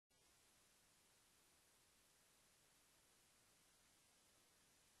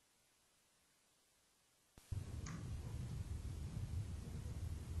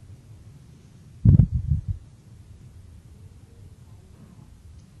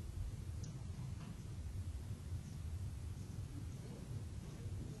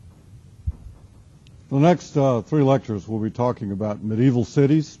The next three lectures we'll be talking about medieval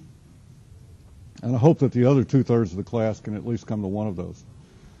cities, and I hope that the other two-thirds of the class can at least come to one of those.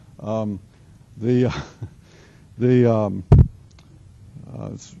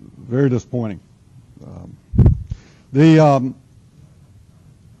 It's very disappointing. The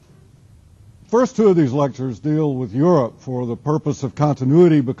first two of these lectures deal with Europe for the purpose of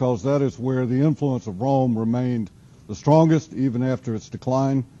continuity, because that is where the influence of Rome remained the strongest even after its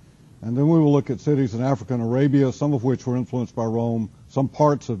decline. And then we will look at cities in Africa and Arabia, some of which were influenced by Rome, some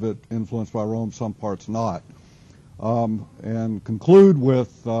parts of it influenced by Rome, some parts not. And conclude with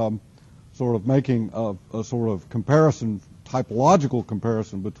sort of making a sort of comparison, typological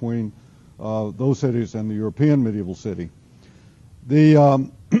comparison between those cities and the European medieval city. Before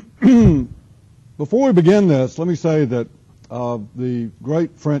we begin this, let me say that the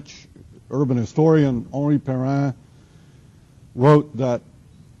great French urban historian Henri Perrin wrote that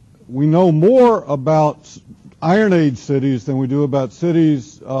we know more about Iron Age cities than we do about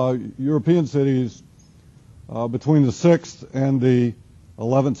cities, European cities, between the 6th and the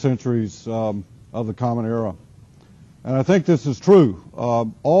 11th centuries of the Common Era. And I think this is true.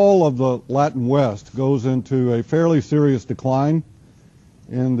 All of the Latin West goes into a fairly serious decline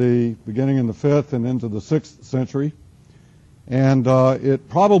in the beginning in the 5th and into the 6th century. And it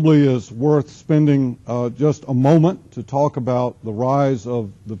probably is worth spending just a moment to talk about the rise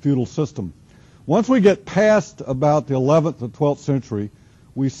of the feudal system. Once we get past about the 11th and 12th century,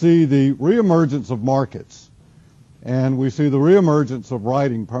 we see the reemergence of markets. And we see the reemergence of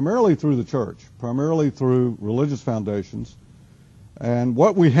writing, primarily through the church, primarily through religious foundations. And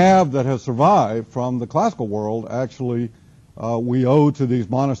what we have that has survived from the classical world, actually, we owe to these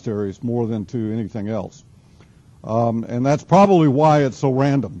monasteries more than to anything else. And that's probably why it's so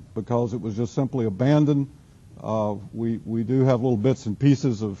random, because it was just simply abandoned. We do have little bits and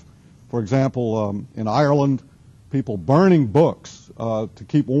pieces of, for example, in Ireland, people burning books to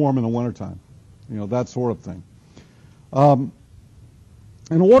keep warm in the wintertime, that sort of thing. In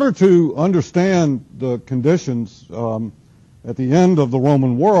order to understand the conditions at the end of the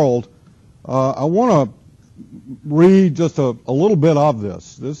Roman world, I want to read just a little bit of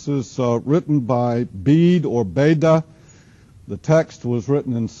this. This is written by Bede or Beda. The text was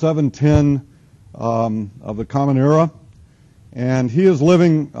written in 710 of the Common Era, and he is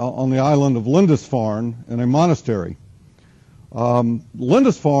living on the island of Lindisfarne in a monastery.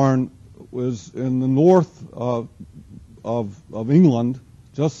 Lindisfarne was in the north of England,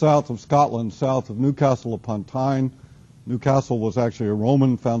 just south of Scotland, south of Newcastle upon Tyne. Newcastle was actually a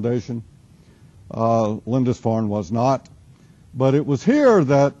Roman foundation. Lindisfarne was not. But it was here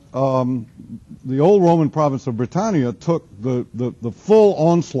that the old Roman province of Britannia took the full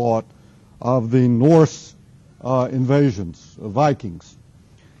onslaught of the Norse invasions, of Vikings.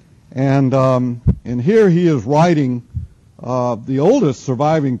 And here he is writing the oldest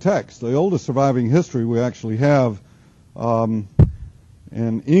surviving text, the oldest surviving history we actually have in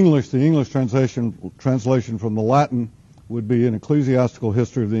English. The English translation from the Latin would be an ecclesiastical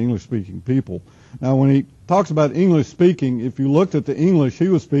history of the English-speaking people. Now, when he talks about English speaking, if you looked at the English he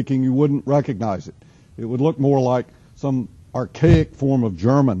was speaking, you wouldn't recognize it. It would look more like some archaic form of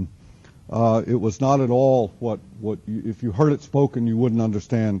German. It was not at all if you heard it spoken, you wouldn't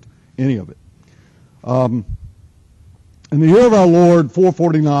understand any of it. In the year of our Lord,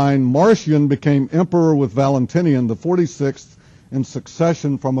 449, Marcian became emperor with Valentinian, the 46th in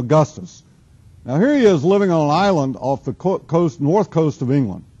succession from Augustus. Now, here he is living on an island off the north coast of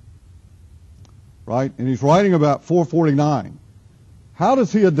England. Right? And he's writing about 449. How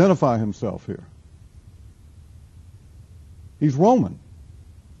does he identify himself here? He's Roman.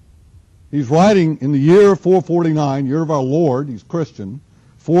 He's writing in the year 449, year of our Lord, he's Christian,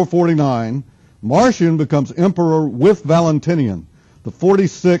 449, Marcian becomes emperor with Valentinian, the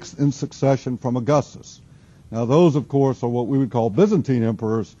 46th in succession from Augustus. Now those, of course, are what we would call Byzantine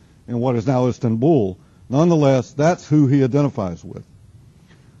emperors in what is now Istanbul. Nonetheless, that's who he identifies with.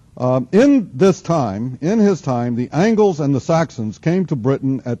 In his time, the Angles and the Saxons came to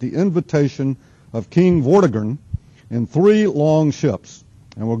Britain at the invitation of King Vortigern in 3 long ships,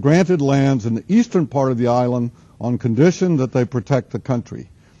 and were granted lands in the eastern part of the island on condition that they protect the country.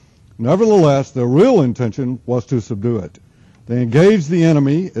 Nevertheless, their real intention was to subdue it. They engaged the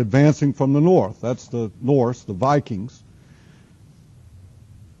enemy advancing from the north. That's the Norse, the Vikings.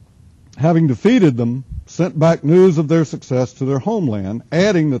 Having defeated them, sent back news of their success to their homeland,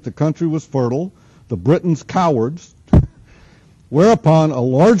 adding that the country was fertile, the Britons cowards, whereupon a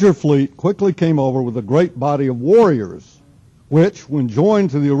larger fleet quickly came over with a great body of warriors, which, when joined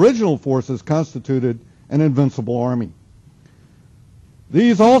to the original forces, constituted an invincible army.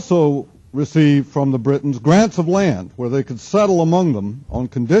 These also received from the Britons grants of land where they could settle among them on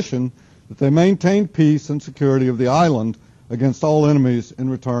condition that they maintained peace and security of the island against all enemies in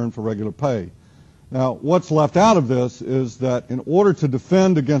return for regular pay. Now, what's left out of this is that in order to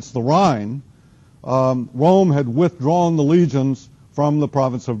defend against the Rhine, Rome had withdrawn the legions from the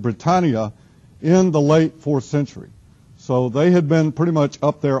province of Britannia in the late 4th century. So they had been pretty much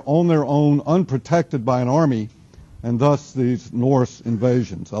up there on their own, unprotected by an army, and thus these Norse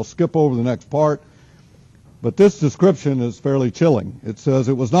invasions. I'll skip over the next part, but this description is fairly chilling. It says,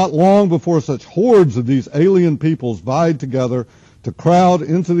 "It was not long before such hordes of these alien peoples vied together to crowd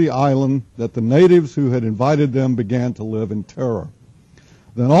into the island that the natives who had invited them began to live in terror.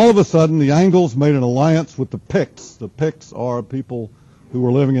 Then all of a sudden the Angles made an alliance with the Picts." The Picts are people who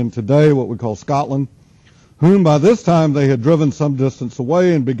were living in today what we call Scotland, whom by this time they had driven some distance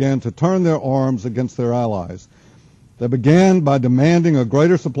away and began to turn their arms against their allies. They began by demanding a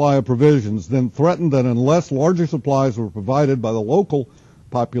greater supply of provisions, then threatened that unless larger supplies were provided by the local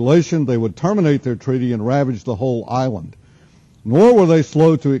population, they would terminate their treaty and ravage the whole island. Nor were they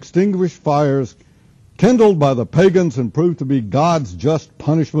slow to extinguish fires kindled by the pagans and proved to be God's just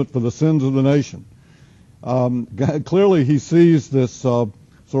punishment for the sins of the nation. Clearly he sees this sort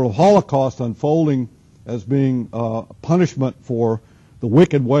of Holocaust unfolding as being punishment for the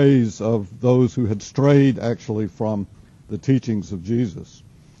wicked ways of those who had strayed actually from the teachings of Jesus.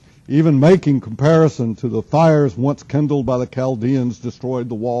 Even making comparison to the fires once kindled by the Chaldeans destroyed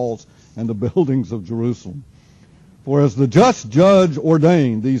the walls and the buildings of Jerusalem. For as the just judge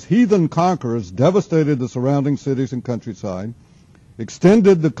ordained, these heathen conquerors devastated the surrounding cities and countryside,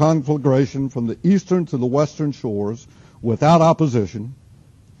 extended the conflagration from the eastern to the western shores without opposition,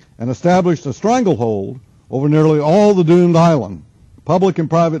 and established a stranglehold over nearly all the doomed island. Public and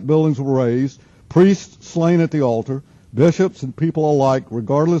private buildings were razed, priests slain at the altar, bishops and people alike,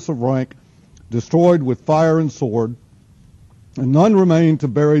 regardless of rank, destroyed with fire and sword, and none remained to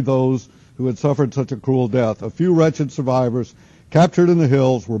bury those who had suffered such a cruel death. A few wretched survivors, captured in the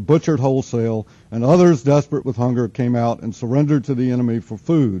hills, were butchered wholesale, and others, desperate with hunger, came out and surrendered to the enemy for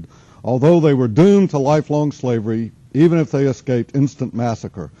food, although they were doomed to lifelong slavery, even if they escaped instant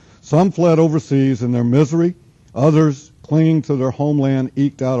massacre. Some fled overseas in their misery. Others, clinging to their homeland,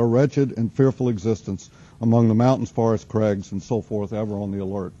 eked out a wretched and fearful existence among the mountains, forests, crags, and so forth, ever on the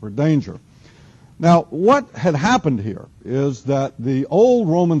alert for danger. Now, what had happened here is that the old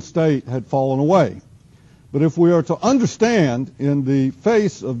Roman state had fallen away. But if we are to understand in the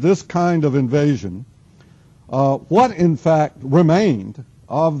face of this kind of invasion, what in fact remained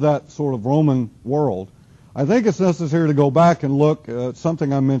of that sort of Roman world, I think it's necessary to go back and look at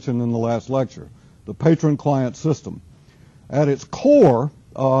something I mentioned in the last lecture, the patron-client system. At its core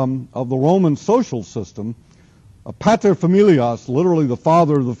of the Roman social system, a pater familias, literally the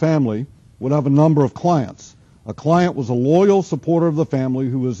father of the family, would have a number of clients. A client was a loyal supporter of the family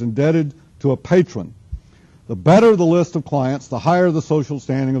who was indebted to a patron. The better the list of clients, the higher the social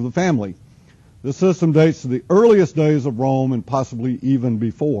standing of the family. This system dates to the earliest days of Rome and possibly even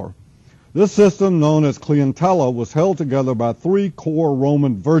before. This system, known as clientela, was held together by three core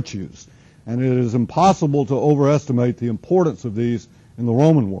Roman virtues, and it is impossible to overestimate the importance of these in the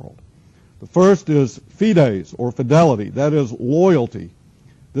Roman world. The first is fides, or fidelity, that is loyalty.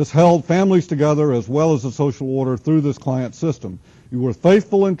 This held families together as well as the social order through this client system. You were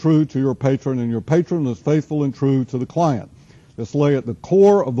faithful and true to your patron, and your patron was faithful and true to the client. This lay at the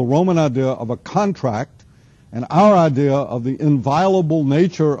core of the Roman idea of a contract, and our idea of the inviolable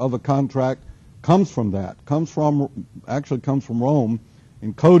nature of a contract comes from that, actually comes from Rome,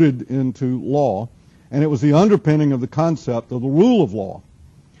 encoded into law, and it was the underpinning of the concept of the rule of law.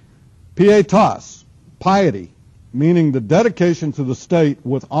 Pietas, piety, meaning the dedication to the state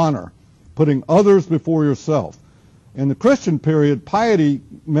with honor, putting others before yourself. In the Christian period, piety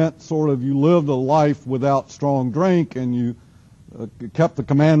meant sort of you lived a life without strong drink and you kept the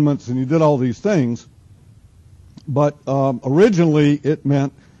commandments and you did all these things. But originally it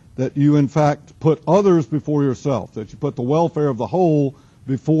meant that you in fact put others before yourself, that you put the welfare of the whole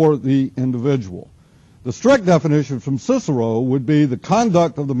before the individual. The strict definition from Cicero would be the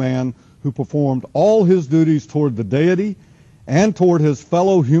conduct of the man who performed all his duties toward the deity and toward his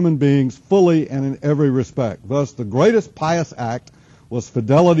fellow human beings fully and in every respect. Thus, the greatest pious act was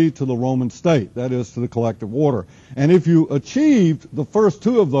fidelity to the Roman state, that is, to the collective order. And if you achieved the first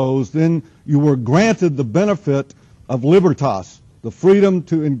two of those, then you were granted the benefit of libertas, the freedom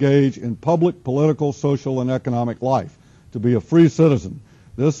to engage in public, political, social, and economic life, to be a free citizen.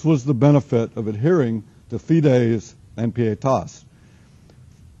 This was the benefit of adhering to fides and pietas.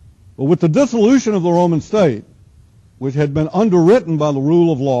 But with the dissolution of the Roman state, which had been underwritten by the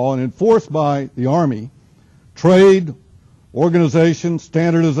rule of law and enforced by the army, trade, organization,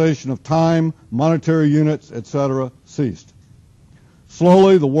 standardization of time, monetary units, etc., ceased.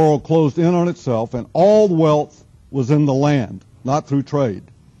 Slowly, the world closed in on itself, and all the wealth was in the land, not through trade.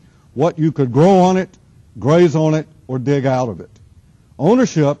 What you could grow on it, graze on it, or dig out of it.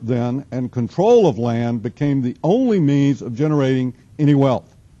 Ownership, then, and control of land became the only means of generating any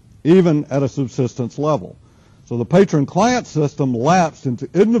wealth, even at a subsistence level. So the patron-client system lapsed into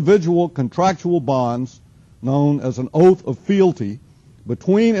individual contractual bonds known as an oath of fealty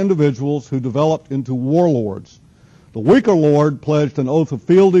between individuals who developed into warlords. The weaker lord pledged an oath of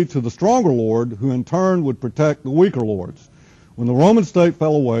fealty to the stronger lord, who in turn would protect the weaker lords. When the Roman state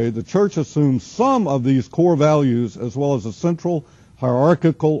fell away, the church assumed some of these core values as well as a central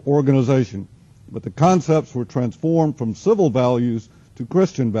hierarchical organization, but the concepts were transformed from civil values to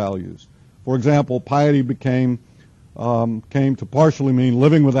Christian values. For example, piety came to partially mean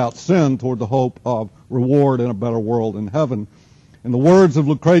living without sin toward the hope of reward in a better world in heaven. In the words of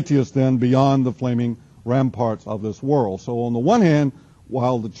Lucretius, then, beyond the flaming ramparts of this world. So on the one hand,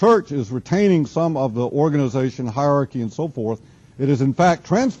 while the church is retaining some of the organization, hierarchy, and so forth, it is in fact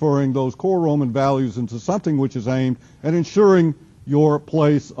transferring those core Roman values into something which is aimed at ensuring your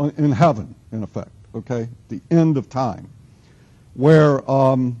place in heaven, in effect, okay, the end of time, where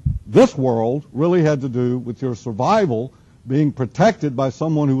this world really had to do with your survival being protected by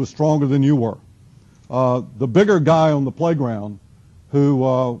someone who was stronger than you were. The bigger guy on the playground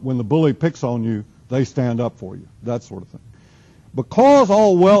who, when the bully picks on you, they stand up for you, that sort of thing. Because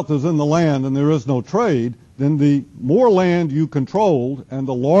all wealth is in the land and there is no trade, then the more land you controlled and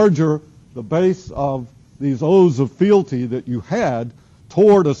the larger the base of these oaths of fealty that you had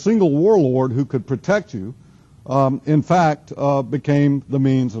toward a single warlord who could protect you, in fact, became the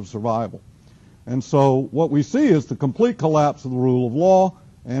means of survival. And so what we see is the complete collapse of the rule of law,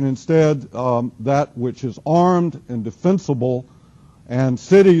 and instead that which is armed and defensible, and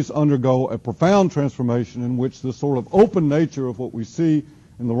cities undergo a profound transformation in which the sort of open nature of what we see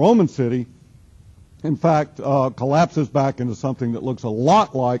in the Roman city, in fact, collapses back into something that looks a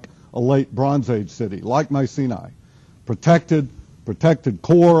lot like a late Bronze Age city, like Mycenae. Protected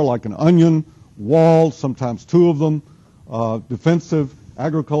core like an onion, walls, sometimes two of them, defensive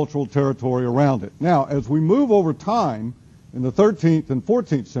agricultural territory around it. Now, as we move over time, in the 13th and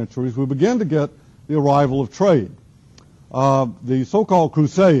 14th centuries, we begin to get the arrival of trade. The so-called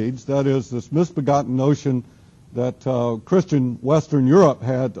Crusades, that is, this misbegotten notion that Christian Western Europe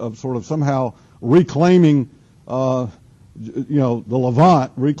had of sort of somehow reclaiming, the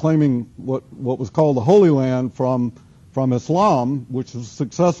Levant, reclaiming what was called the Holy Land from Islam, which was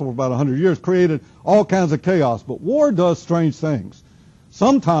successful for about 100 years, created all kinds of chaos. But war does strange things.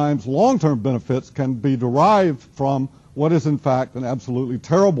 Sometimes long-term benefits can be derived from what is in fact an absolutely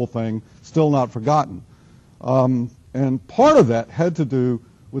terrible thing, still not forgotten. And part of that had to do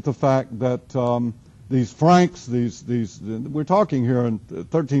with the fact that these Franks, we're talking here in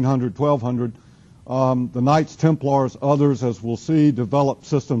 1300, 1200, the Knights Templars, others, as we'll see, developed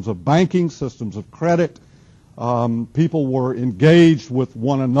systems of banking, systems of credit. People were engaged with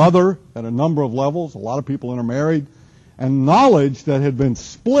one another at a number of levels. A lot of people intermarried. And knowledge that had been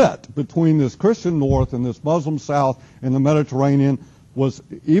split between this Christian North and this Muslim South in the Mediterranean was,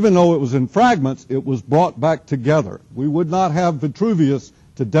 even though it was in fragments, it was brought back together. We would not have Vitruvius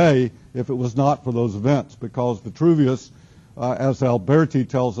today if it was not for those events, because Vitruvius, as Alberti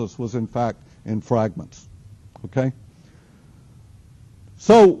tells us, was in fact in fragments. Okay?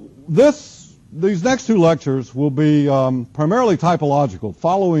 So these next two lectures will be primarily typological,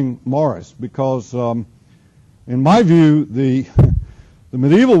 following Morris, because in my view, the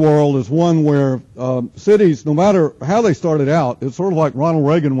medieval world is one where cities, no matter how they started out, it's sort of like Ronald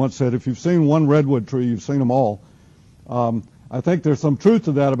Reagan once said, if you've seen one redwood tree, you've seen them all. I think there's some truth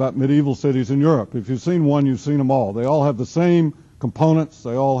to that about medieval cities in Europe. If you've seen one, you've seen them all. They all have the same components.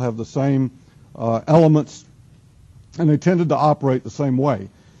 They all have the same elements, and they tended to operate the same way.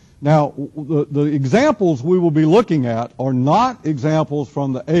 Now, the examples we will be looking at are not examples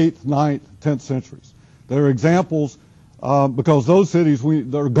from the 8th, 9th, 10th centuries. They're examples because those cities,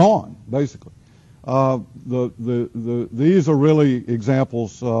 they're gone, basically. These are really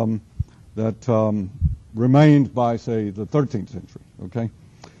examples that remained by, say, the 13th century, okay?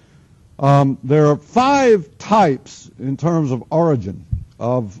 There are 5 types in terms of origin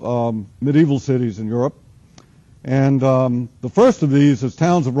of medieval cities in Europe. And the first of these is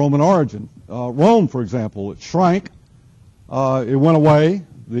towns of Roman origin. Rome, for example, it shrank. It went away.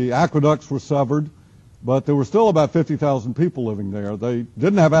 The aqueducts were severed. But there were still about 50,000 people living there. They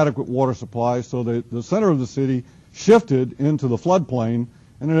didn't have adequate water supply, so the center of the city shifted into the floodplain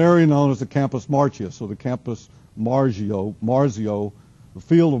in an area known as the Campus Martius, or the Campus Marzio, the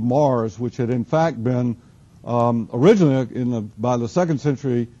Field of Mars, which had in fact been originally, by the 2nd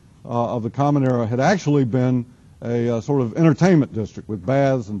century of the Common Era, had actually been a sort of entertainment district with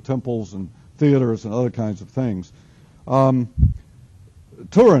baths and temples and theaters and other kinds of things.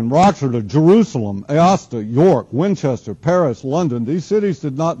 Turin, Roxeter, Jerusalem, Aosta, York, Winchester, Paris, London, these cities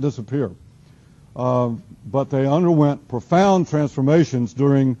did not disappear, but they underwent profound transformations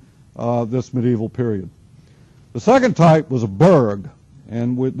during this medieval period. The second type was a burg,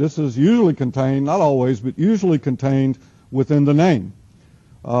 and this is usually contained, not always, but usually contained within the name.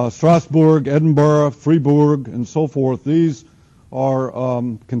 Strasbourg, Edinburgh, Fribourg, and so forth, these are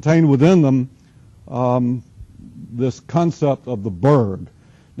contained within them this concept of the burg.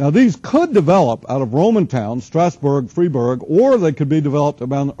 Now, these could develop out of Roman towns, Strasbourg, Fribourg, or they could be developed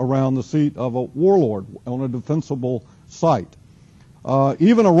around the seat of a warlord on a defensible site.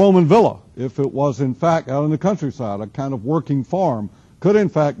 Even a Roman villa, if it was in fact out in the countryside, a kind of working farm, could in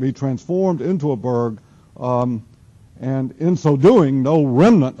fact be transformed into a burg, and in so doing, no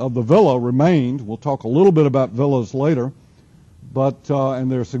remnant of the villa remained. We'll talk a little bit about villas later, but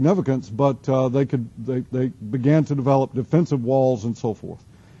and their significance. But they began to develop defensive walls and so forth,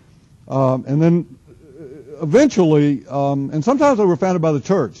 and then eventually, and sometimes they were founded by the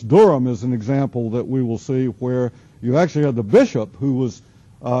church. Durham is an example that we will see where you actually had the bishop who was.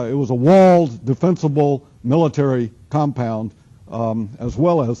 It was a walled, defensible military compound, as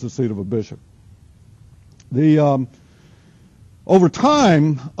well as the seat of a bishop. Over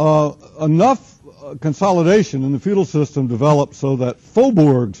time, enough consolidation in the feudal system developed so that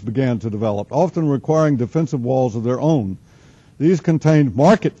faubourgs began to develop, often requiring defensive walls of their own. These contained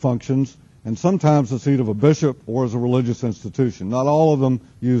market functions and sometimes the seat of a bishop or as a religious institution. Not all of them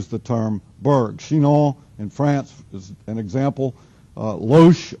used the term burg. Chinon in France is an example.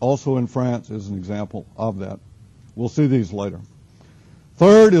 Loches, also in France, is an example of that. We'll see these later.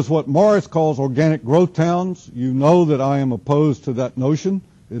 Third is what Morris calls organic growth towns. You know that I am opposed to that notion.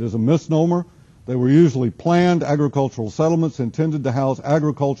 It is a misnomer. They were usually planned agricultural settlements intended to house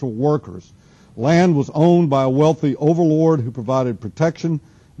agricultural workers. Land was owned by a wealthy overlord who provided protection.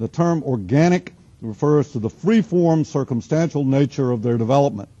 The term organic refers to the free-form, circumstantial nature of their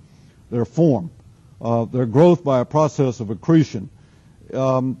development, their form, their growth by a process of accretion.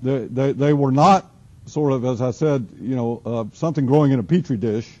 They were not sort of, as I said, something growing in a petri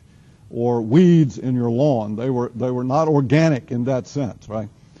dish or weeds in your lawn. They were not organic in that sense, right?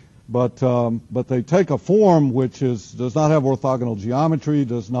 But they take a form which does not have orthogonal geometry,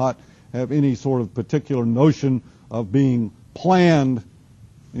 does not have any sort of particular notion of being planned,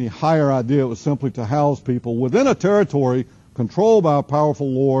 any higher idea. It was simply to house people within a territory controlled by a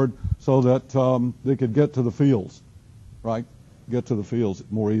powerful lord so that they could get to the fields, right? Get to the fields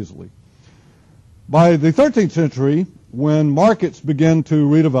more easily. By the 13th century, when markets begin to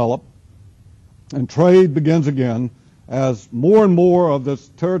redevelop and trade begins again, as more and more of this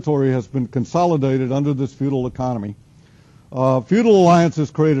territory has been consolidated under this feudal economy, feudal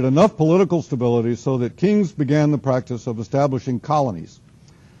alliances created enough political stability so that kings began the practice of establishing colonies.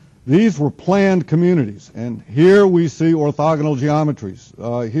 These were planned communities, and here we see orthogonal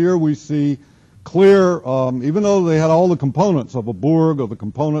geometries. Here we see clear, even though they had all the components of a burg or the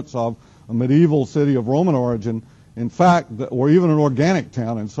components of a medieval city of Roman origin, in fact, or even an organic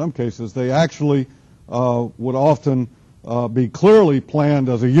town in some cases, they actually would often be clearly planned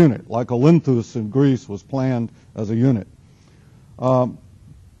as a unit, like Olynthus in Greece was planned as a unit.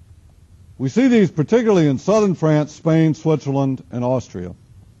 We see these particularly in southern France, Spain, Switzerland, and Austria.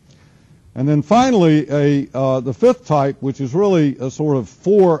 And then finally, the fifth type, which is really a sort of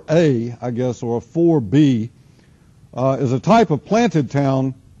 4A, I guess, or a 4B, is a type of planted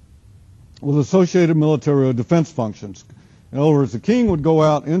town with associated military or defense functions. In other words, the king would go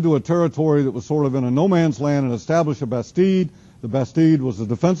out into a territory that was sort of in a no man's land and establish a bastide. The bastide was a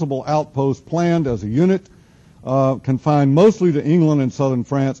defensible outpost planned as a unit, confined mostly to England and southern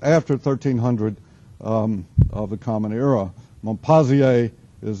France after 1300 of the Common Era. Montpazier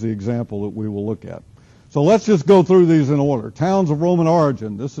is the example that we will look at. So let's just go through these in order. Towns of Roman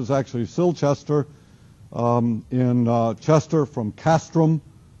origin. This is actually Silchester in Chester from Castrum,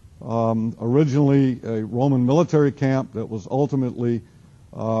 originally a Roman military camp that was ultimately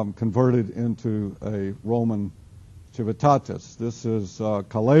converted into a Roman civitatis. This is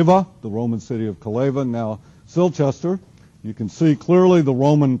Caleva, the Roman city of Caleva, now Silchester. You can see clearly the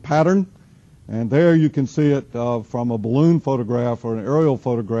Roman pattern. And there you can see it from a balloon photograph or an aerial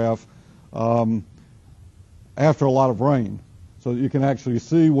photograph after a lot of rain. so that you can actually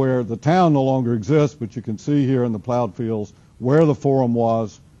see where the town no longer exists, but you can see here in the plowed fields where the forum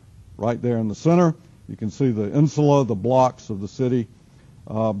was, right there in the center. You can see the insula, the blocks of the city,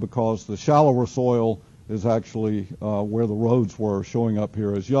 because the shallower soil is actually where the roads were, showing up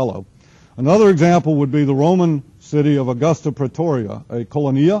here as yellow. Another example would be the Roman city of Augusta Praetoria, a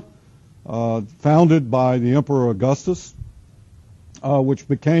colonia founded by the Emperor Augustus, which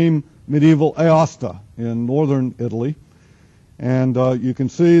became medieval Aosta in northern Italy. And you can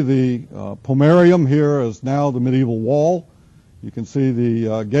see the Pomerium here as now the medieval wall. You can see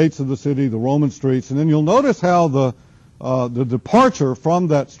the gates of the city, the Roman streets, and then you'll notice how the departure from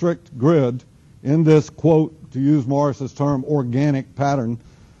that strict grid in this, quote, to use Morris's term, organic pattern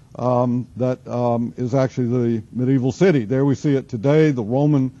that is actually the medieval city. There we see it today, the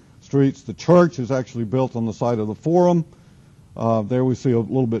Roman streets. The church is actually built on the site of the Forum. There we see a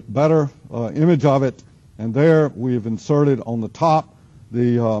little bit better image of it, and there we've inserted on the top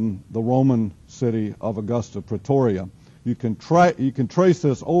the Roman city of Augusta Praetoria. You can trace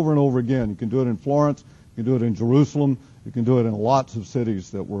this over and over again. You can do it in Florence, you can do it in Jerusalem, you can do it in lots of cities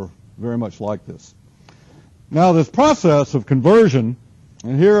that were very much like this. Now this process of conversion,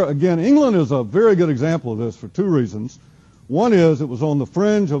 and here again England is a very good example of this for two reasons. One is it was on the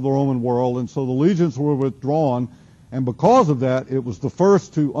fringe of the Roman world, and so the legions were withdrawn, and because of that it was the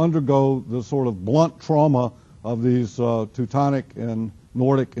first to undergo the sort of blunt trauma of these Teutonic and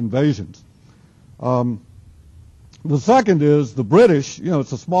Nordic invasions. The second is the British.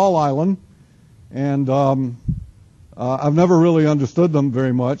 It's a small island, and I've never really understood them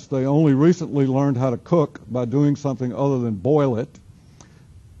very much. They only recently learned how to cook by doing something other than boil it.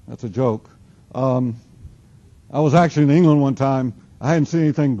 That's a joke. I was actually in England one time. I hadn't seen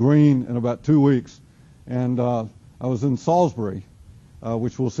anything green in about 2 weeks, and I was in Salisbury,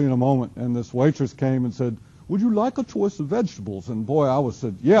 which we'll see in a moment, and this waitress came and said, "Would you like a choice of vegetables?" And boy, I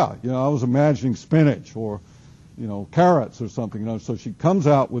said, yeah. I was imagining spinach or carrots or something. So she comes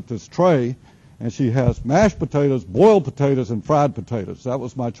out with this tray, and she has mashed potatoes, boiled potatoes, and fried potatoes. That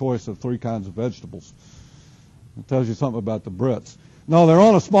was my choice of 3 kinds of vegetables. It tells you something about the Brits. No, they're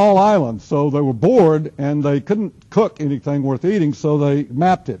on a small island, so they were bored, and they couldn't cook anything worth eating, so they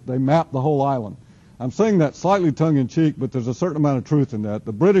mapped it. They mapped the whole island. I'm saying that slightly tongue-in-cheek, but there's a certain amount of truth in that.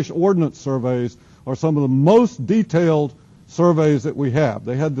 The British Ordnance Surveys are some of the most detailed surveys that we have.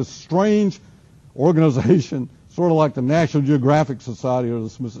 They had this strange organization, sort of like the National Geographic Society,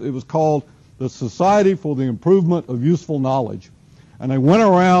 it was called the Society for the Improvement of Useful Knowledge. And they went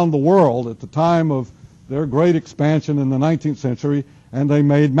around the world at the time of their great expansion in the 19th century, and they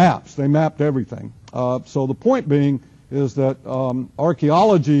made maps. They mapped everything. So the point being is that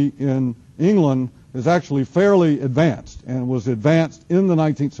archaeology in England is actually fairly advanced, and was advanced in the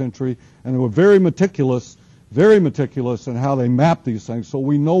 19th century, and they were very meticulous in how they mapped these things. So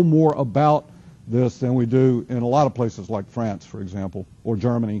we know more about this than we do in a lot of places like France, for example, or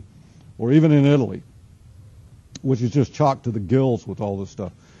Germany, or even in Italy, which is just chock to the gills with all this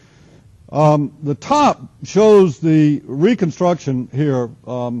stuff. The top shows the reconstruction here,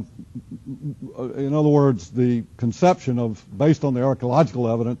 in other words, the conception of, based on the archaeological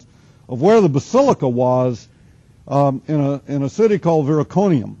evidence, of where the basilica was in a city called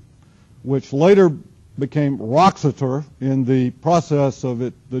Viraconium, which later became Wroxeter in the process of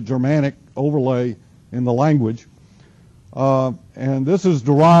the Germanic overlay in the language. And this is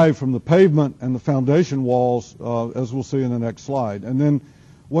derived from the pavement and the foundation walls, as we'll see in the next slide. And then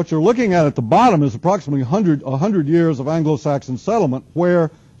what you're looking at the bottom is approximately 100 years of Anglo-Saxon settlement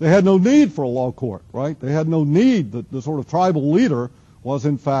where they had no need for a law court, right? They had no need. The sort of tribal leader was,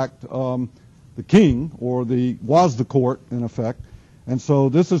 in fact, the king, or was the court, in effect. And so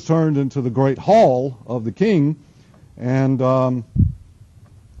this is turned into the Great Hall of the king, and the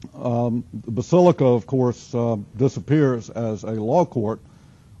basilica, of course, disappears as a law court,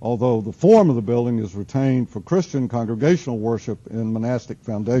 although the form of the building is retained for Christian congregational worship in monastic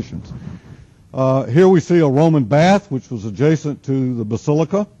foundations. Here we see a Roman bath, which was adjacent to the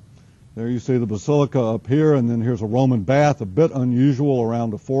basilica. There you see the basilica up here, and then here's a Roman bath, a bit unusual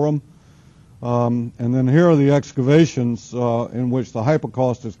around the forum. And then here are the excavations in which the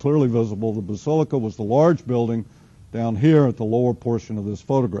hypocaust is clearly visible. The basilica was the large building down here at the lower portion of this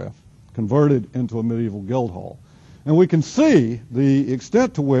photograph, converted into a medieval guild hall. And we can see the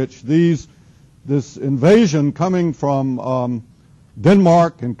extent to which this invasion coming from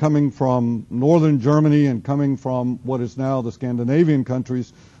Denmark and coming from northern Germany and coming from what is now the Scandinavian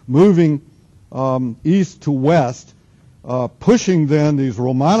countries, moving east to west, pushing then these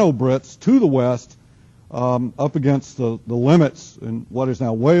Romano-Brits to the west up against the limits in what is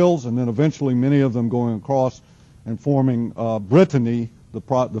now Wales, and then eventually many of them going across and forming Brittany,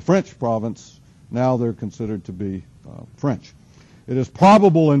 the French province. Now they're considered to be French. It is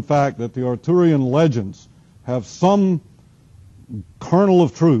probable, in fact, that the Arthurian legends have some kernel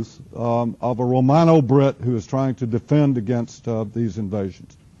of truth of a Romano-Brit who is trying to defend against these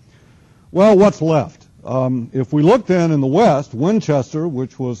invasions. Well, what's left? If we look then in the west, Winchester,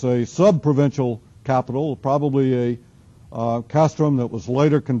 which was a sub-provincial capital, probably a castrum that was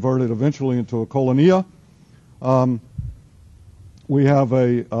later converted eventually into a colonia. We have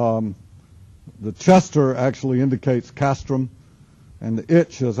the Chester actually indicates castrum, and the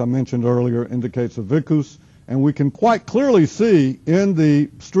itch, as I mentioned earlier, indicates a vicus. And we can quite clearly see in the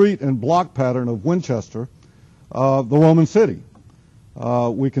street and block pattern of Winchester the Roman city.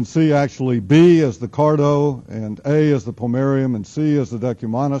 We can see actually B as the Cardo, and A as the Pomerium, and C as the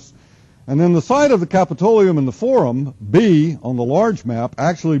Decumanus. And then the site of the Capitolium and the Forum, B, on the large map,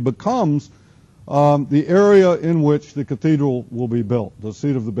 actually becomes the area in which the cathedral will be built, the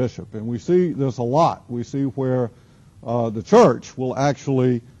seat of the bishop. And we see this a lot. We see where the church will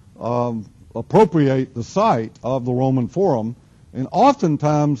actually appropriate the site of the Roman Forum, and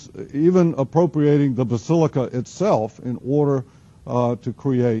oftentimes even appropriating the basilica itself in order to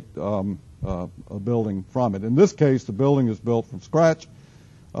create a building from it. In this case, the building is built from scratch,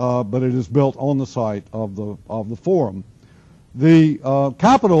 but it is built on the site of the Forum. The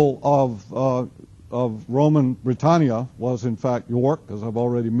capital of Roman Britannia was in fact York, as I've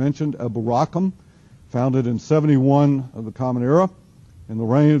already mentioned, Eburacum, founded in 71 of the Common Era in the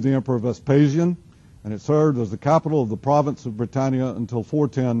reign of the Emperor Vespasian, and it served as the capital of the province of Britannia until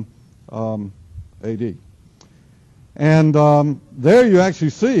 410 AD. And there you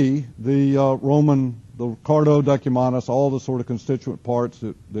actually see the the Cardo, Decumanus, all the sort of constituent parts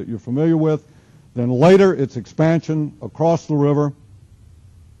that you're familiar with. Then later, its expansion across the river.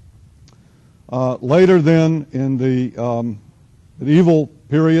 Later then, in the medieval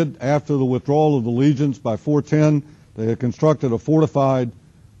period, after the withdrawal of the legions by 410, they had constructed a fortified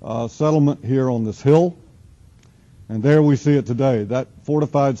settlement here on this hill. And there we see it today. That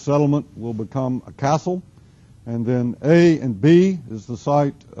fortified settlement will become a castle. And then A and B is the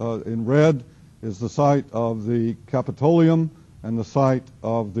site, in red, is the site of the Capitolium and the site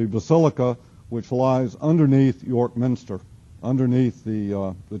of the Basilica, which lies underneath York Minster, underneath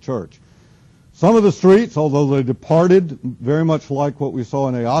the church. Some of the streets, although they departed, very much like what we saw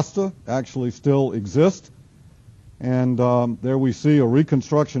in Aosta, actually still exist. And there we see a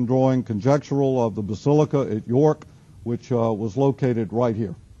reconstruction drawing, conjectural, of the Basilica at York, which was located right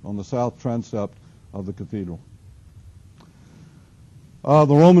here on the south transept of the cathedral. The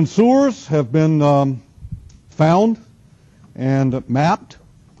Roman sewers have been found and mapped.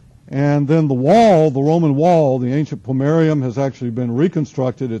 And then the wall, the Roman wall, the ancient Pomerium, has actually been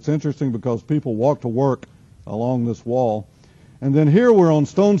reconstructed. It's interesting because people walk to work along this wall. And then here we're on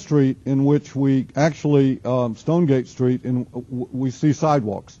Stone Street, in which we actually, Stonegate Street, and we see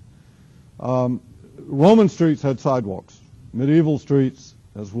sidewalks. Roman streets had sidewalks. Medieval streets,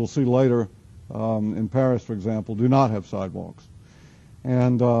 as we'll see later in Paris, for example, do not have sidewalks.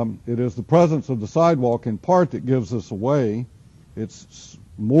 And it is the presence of the sidewalk in part that gives us away. It's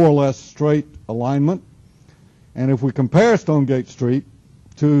more or less straight alignment. And if we compare Stonegate Street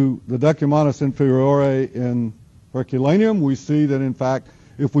to the Decumanus Inferiore in Herculaneum, we see that, in fact,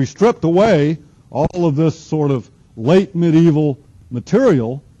 if we stripped away all of this sort of late medieval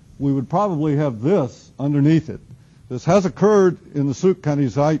material, we would probably have this underneath it. This has occurred in the Suk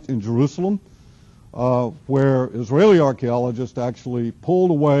Kanizait in Jerusalem, where Israeli archaeologists actually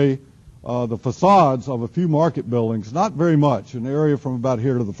pulled away the facades of a few market buildings, not very much, an area from about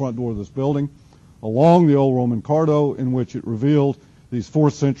here to the front door of this building, along the old Roman Cardo, in which it revealed these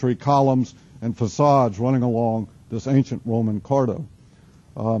 4th century columns and facades running along this ancient Roman Cardo.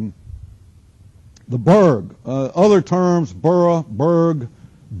 The burg, other terms, borough, burg,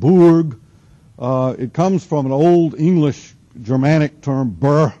 burg, it comes from an old English Germanic term,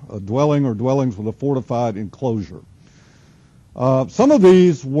 bur, a dwelling or dwellings with a fortified enclosure. Some of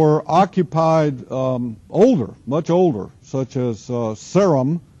these were occupied older, much older, such as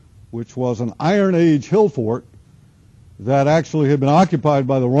Sarum, which was an Iron Age hill fort that actually had been occupied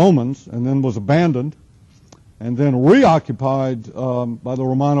by the Romans and then was abandoned, and then reoccupied by the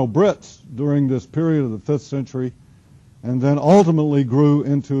Romano Brits during this period of the 5th century, and then ultimately grew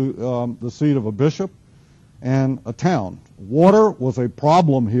into the seat of a bishop and a town. Water was a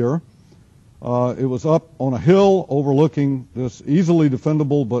problem here. It was up on a hill overlooking this easily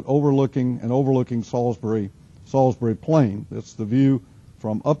defendable but overlooking Salisbury Plain. That's the view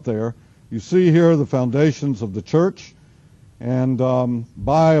from up there. You see here the foundations of the church, and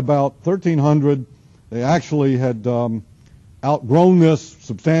by about 1300 They actually had outgrown this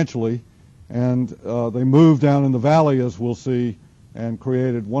substantially, and they moved down in the valley, as we'll see, and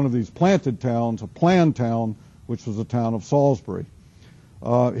created one of these planted towns, a planned town, which was the town of Salisbury.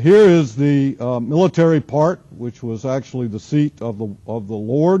 Here is the military part, which was actually the seat of the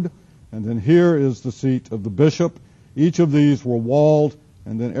Lord, and then here is the seat of the bishop. Each of these were walled,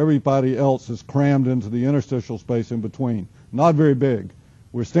 and then everybody else is crammed into the interstitial space in between. Not very big.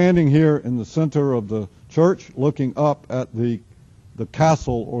 We're standing here in the center of the church, looking up at the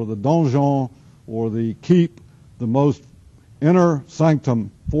castle, or the donjon, or the keep, the most inner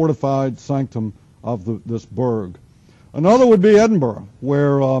sanctum, fortified sanctum of this burg. Another would be Edinburgh,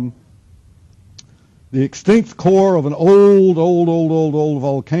 where the extinct core of an old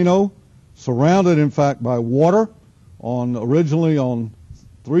volcano, surrounded in fact by water, originally on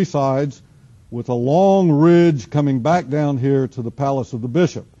three sides, with a long ridge coming back down here to the palace of the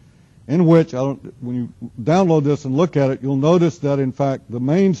bishop, in which, when you download this and look at it, you'll notice that in fact the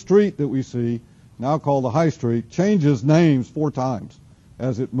main street that we see, now called the High Street, changes names 4 times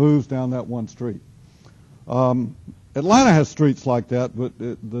as it moves down that one street. Atlanta has streets like that, but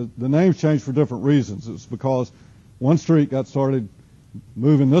the names change for different reasons. It's because one street got started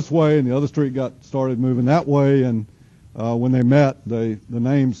moving this way, and the other street got started moving that way, and when they met, the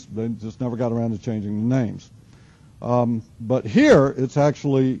names, they just never got around to changing the names. But here, it's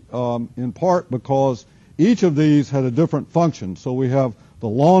actually in part because each of these had a different function. So we have the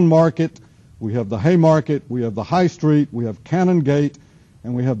Lawn Market, we have the Haymarket, we have the High Street, we have Canongate,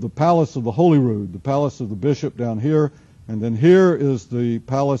 and we have the Palace of the Holyrood, the Palace of the Bishop down here, and then here is the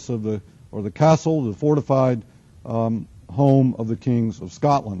Palace of the Castle, the fortified home of the Kings of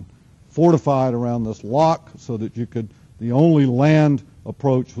Scotland, fortified around this lock so that the only land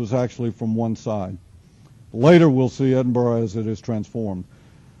approach was actually from one side. Later we'll see Edinburgh as it is transformed.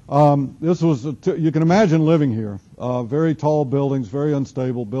 You can imagine living here. Very tall buildings, very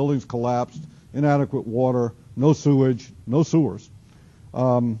unstable, buildings collapsed, inadequate water, no sewage, no sewers.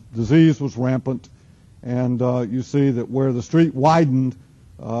 Disease was rampant, and you see that where the street widened,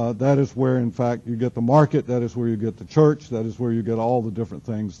 that is where, in fact, you get the market, that is where you get the church, that is where you get all the different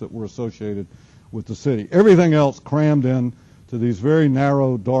things that were associated with the city. Everything else crammed in to these very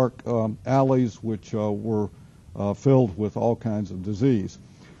narrow, dark alleys, which were filled with all kinds of disease.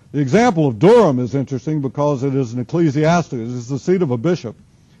 The example of Durham is interesting because it is an ecclesiastic. It is the seat of a bishop,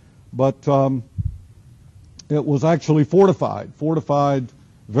 but it was actually fortified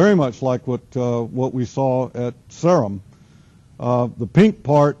very much like what we saw at Sarum. The pink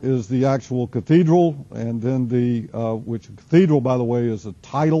part is the actual cathedral, and then which cathedral, by the way, is a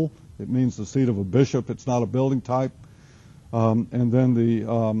title. It means the seat of a bishop. It's not a building type. And then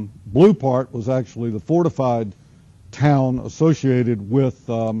the blue part was actually the fortified town associated with,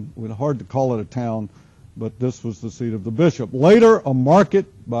 hard to call it a town, but this was the seat of the bishop. Later, a market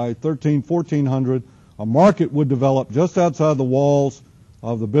by 1400, a market would develop just outside the walls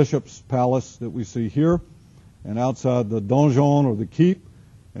of the bishop's palace that we see here, and outside the donjon or the keep,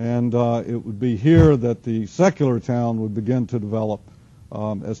 and it would be here that the secular town would begin to develop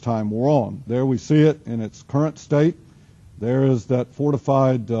as time wore on. There we see it in its current state. There is that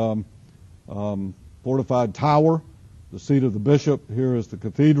fortified tower, the seat of the bishop. Here is the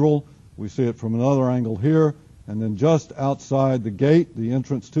cathedral. We see it from another angle here, and then just outside the gate, the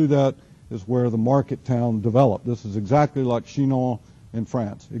entrance to that, is where the market town developed. This is exactly like Chinon in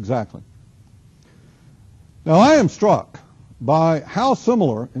France, exactly. Now I am struck by how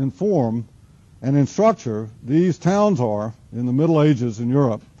similar in form and in structure these towns are in the Middle Ages in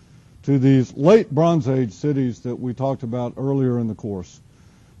Europe to these late Bronze Age cities that we talked about earlier in the course.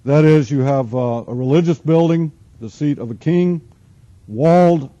 That is, you have a religious building, the seat of a king,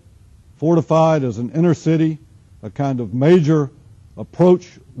 walled, fortified as an inner city, a kind of major approach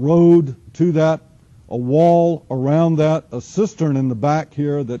road to that, a wall around that, a cistern in the back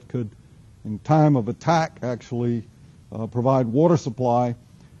here that could, in time of attack, actually provide water supply,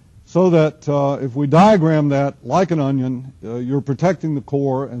 so that if we diagram that like an onion, you're protecting the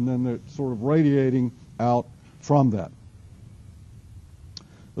core, and then it's sort of radiating out from that.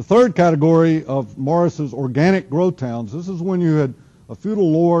 The third category of Morris's organic growth towns, this is when a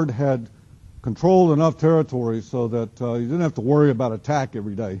feudal lord had controlled enough territory so that you didn't have to worry about attack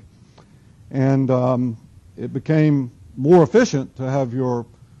every day. And it became more efficient to have your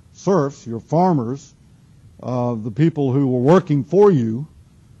serfs, your farmers, the people who were working for you,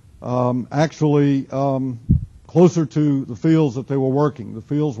 actually closer to the fields that they were working. The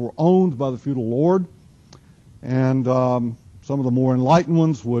fields were owned by the feudal lord, and some of the more enlightened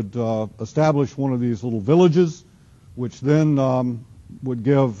ones would establish one of these little villages, which then would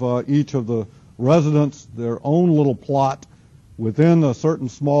give each of the residents their own little plot within a certain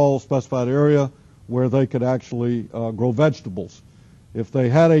small specified area where they could actually grow vegetables. If they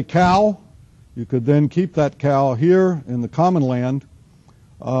had a cow, you could then keep that cow here in the common land,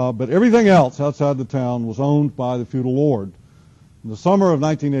 but everything else outside the town was owned by the feudal lord. In the summer of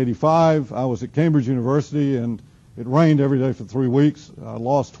 1985, I was at Cambridge University, and it rained every day for 3 weeks. I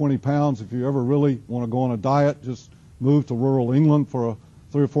lost 20 pounds. If you ever really want to go on a diet, just move to rural England for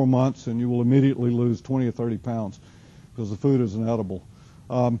 3 or 4 months, and you will immediately lose 20 or 30 pounds because the food is inedible.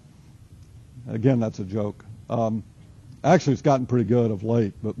 Again, that's a joke. Actually, it's gotten pretty good of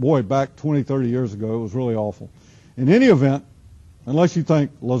late, but boy, back 20, 30 years ago, it was really awful. In any event, unless you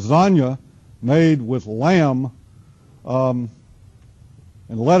think lasagna made with lamb and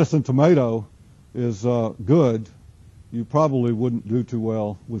lettuce and tomato is good, you probably wouldn't do too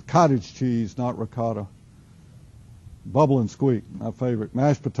well with cottage cheese, not ricotta. Bubble and squeak, my favorite.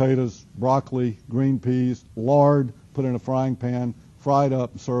 Mashed potatoes, broccoli, green peas, lard, put in a frying pan, fried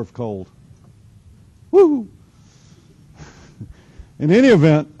up, and served cold. Woo! In any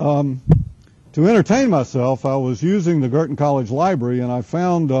event, to entertain myself, I was using the Girton College Library, and I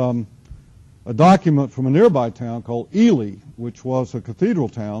found a document from a nearby town called Ely, which was a cathedral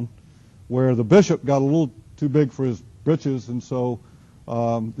town, where the bishop got a little too big for his britches, and so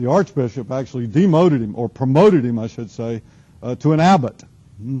the archbishop actually demoted him, or promoted him, I should say, to an abbot,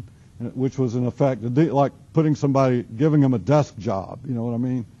 which was in effect like putting somebody, giving him a desk job, you know what I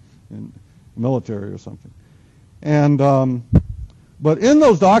mean, in the military or something. And but in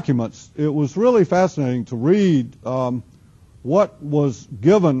those documents, it was really fascinating to read what was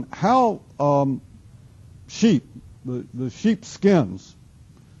given, how sheep, the sheep skins,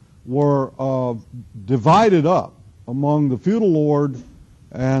 were divided up among the feudal lord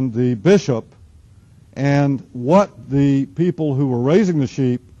and the bishop, and what the people who were raising the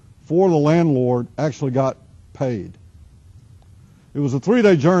sheep for the landlord actually got paid. It was a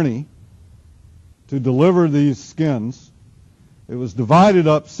 3-day journey to deliver these skins. It was divided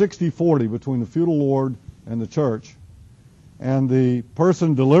up 60-40 between the feudal lord and the church, and the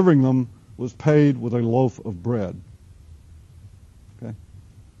person delivering them was paid with a loaf of bread. Okay,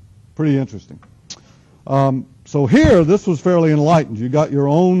 pretty interesting. So here, this was fairly enlightened. You got your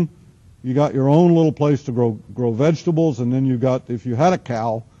own little place to grow vegetables, and then you got, if you had a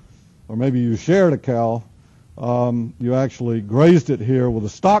cow, or maybe you shared a cow, you actually grazed it here with a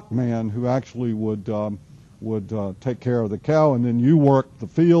stockman who actually would take care of the cow, and then you worked the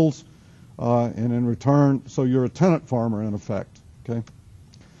fields, and in return, so you're a tenant farmer in effect. Okay.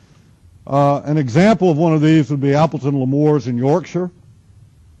 An example of one of these would be Appleton Le Moors in Yorkshire.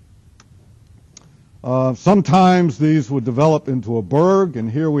 Sometimes these would develop into a burg,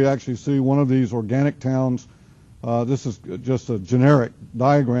 and here we actually see one of these organic towns. This is just a generic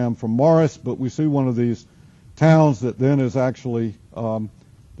diagram from Morris, but we see one of these towns that then is actually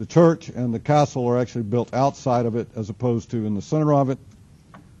the church and the castle are actually built outside of it as opposed to in the center of it.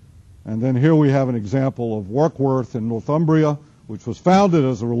 And then here we have an example of Warkworth in Northumbria, which was founded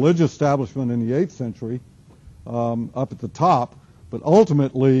as a religious establishment in the 8th century up at the top, but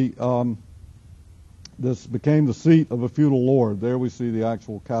ultimately this became the seat of a feudal lord. There we see the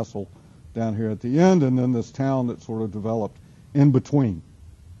actual castle down here at the end, and then this town that sort of developed in between.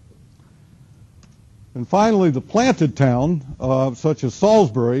 And finally, the planted town, such as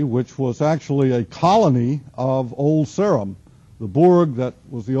Salisbury, which was actually a colony of Old Sarum, the burg that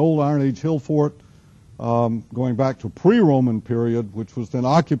was the old Iron Age hill fort, going back to pre-Roman period, which was then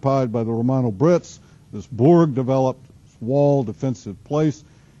occupied by the Romano-Brits. This burg developed, this walled, defensive place.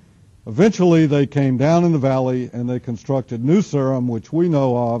 Eventually, they came down in the valley and they constructed New Sarum, which we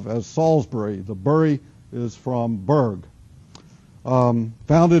know of as Salisbury. The Bury is from Burg.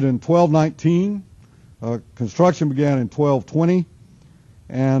 Founded in 1219. Construction began in 1220,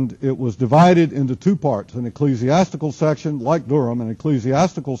 and it was divided into 2 parts, an ecclesiastical section, like Durham, an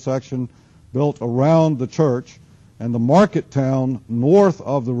ecclesiastical section built around the church, and the market town north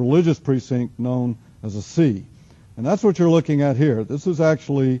of the religious precinct known as a see. And that's what you're looking at here. This is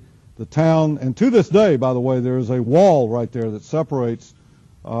actually the town, and to this day, by the way, there is a wall right there that separates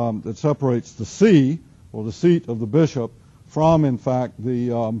the see, or the seat of the bishop, from, in fact,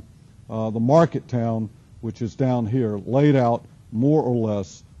 the market town, which is down here, laid out more or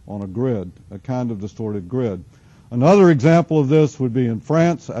less on a grid, a kind of distorted grid. Another example of this would be in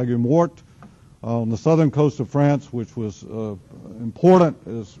France, Aigues-Mortes, on the southern coast of France, which was important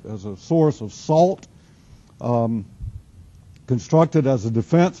as a source of salt, constructed as a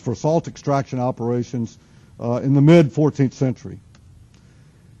defense for salt extraction operations in the mid-14th century.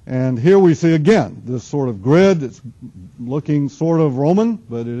 And here we see again this sort of grid. It's looking sort of Roman,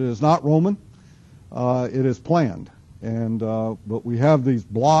 but it is not Roman. it is planned. And but we have these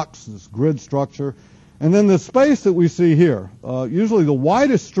blocks, this grid structure, and then the space that we see here. Usually the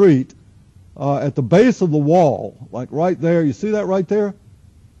widest street at the base of the wall, like right there. You see that right there?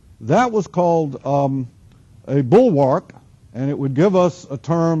 That was called a bulwark, and it would give us a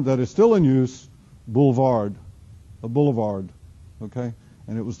term that is still in use, boulevard, a boulevard, okay?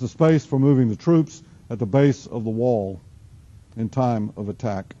 And it was the space for moving the troops at the base of the wall in time of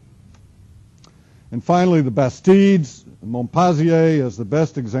attack. And finally, the Bastides, Montpazier is the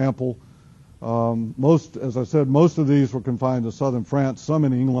best example. As I said, most of these were confined to southern France, some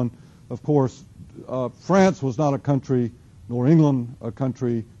in England. Of course, France was not a country, nor England a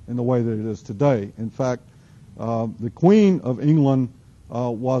country in the way that it is today. In fact, the Queen of England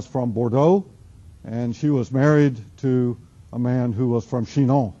was from Bordeaux, and she was married to a man who was from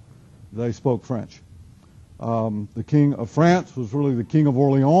Chinon. They spoke French. The King of France was really the King of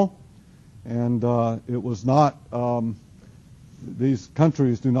Orleans, and it was not, these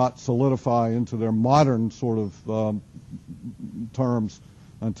countries do not solidify into their modern sort of terms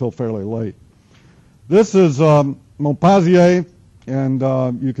until fairly late. This is Montpazier,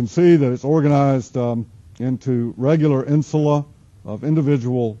 and you can see that it's organized into regular insula of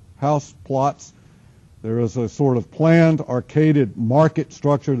individual house plots. There is a sort of planned arcaded market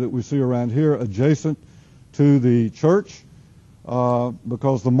structure that we see around here adjacent to the church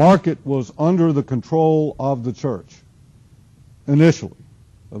because the market was under the control of the church initially.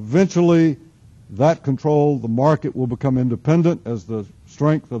 Eventually, that control, the market will become independent as the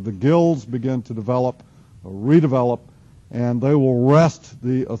strength of the guilds begin to develop or redevelop, and they will wrest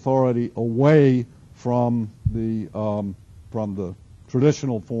the authority away from the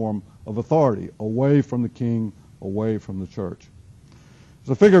traditional form of authority, away from the king, away from the church.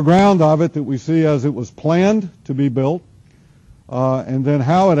 There's a figure ground of it that we see as it was planned to be built, and then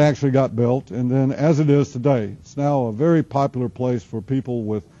how it actually got built, and then as it is today. It's now a very popular place for people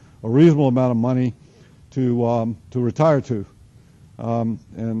with a reasonable amount of money to retire to.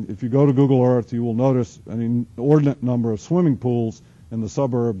 And if you go to Google Earth, you will notice an inordinate number of swimming pools in the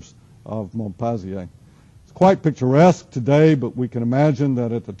suburbs of Montpazier. It's quite picturesque today, but we can imagine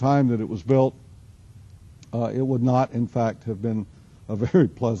that at the time that it was built, it would not, in fact, have been a very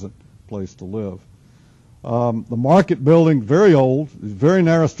pleasant place to live. The market building, very old, very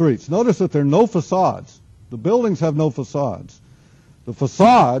narrow streets. Notice that there are no facades. The buildings have no facades. The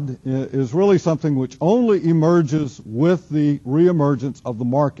facade is really something which only emerges with the reemergence of the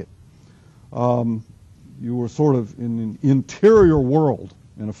market. You were sort of in an interior world,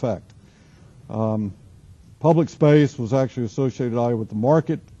 in effect. Public space was actually associated either with the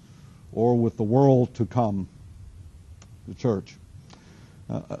market or with the world to come, the church.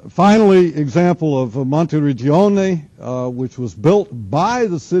 Finally, example of Monteregione, which was built by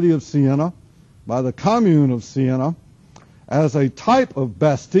the city of Siena, by the commune of Siena, as a type of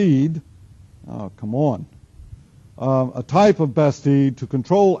bastide. Oh, come on. A type of bastide to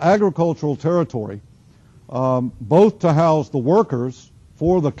control agricultural territory, both to house the workers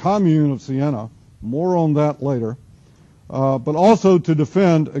for the commune of Siena, more on that later, but also to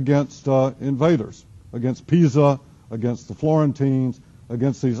defend against invaders, against Pisa, against the Florentines,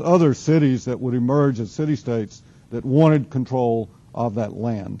 against these other cities that would emerge as city-states that wanted control of that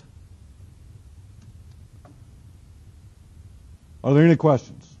land. Are there any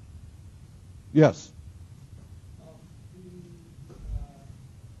questions? Yes. The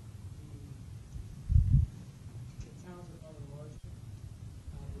towns that are larger,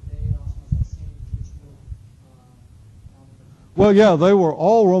 they also have that same ritual. Well, yeah, they were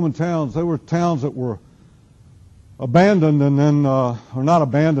all Roman towns. They were towns that were abandoned and then, or not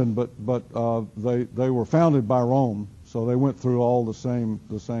abandoned, but they were founded by Rome. So they went through all the same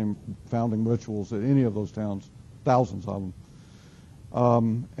founding rituals that any of those towns, thousands of them.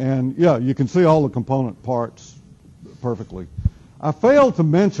 And yeah, you can see all the component parts perfectly. I failed to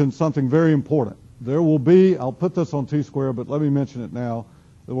mention something very important. There will be, I'll put this on T-Square, but let me mention it now.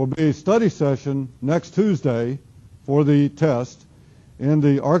 There will be a study session next Tuesday for the test in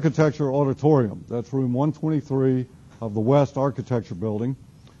the Architecture Auditorium. That's room 123 of the West Architecture Building.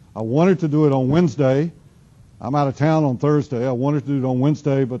 I wanted to do it on Wednesday. I'm out of town on Thursday. I wanted to do it on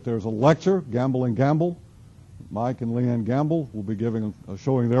Wednesday, but there's a lecture, Gamble and Gamble. Mike and Leanne Gamble will be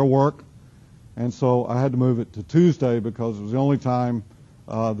showing their work. And so I had to move it to Tuesday because it was the only time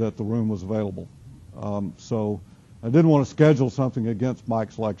that the room was available. So I didn't want to schedule something against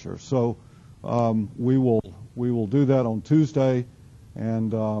Mike's lecture. So we will do that on Tuesday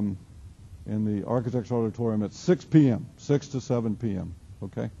and in the Architecture Auditorium at 6 p.m., 6 to 7 p.m.,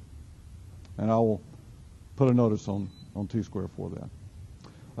 okay? And I will put a notice on T-Square for that.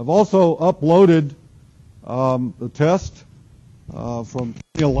 I've also uploaded the test from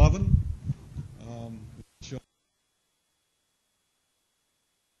 2011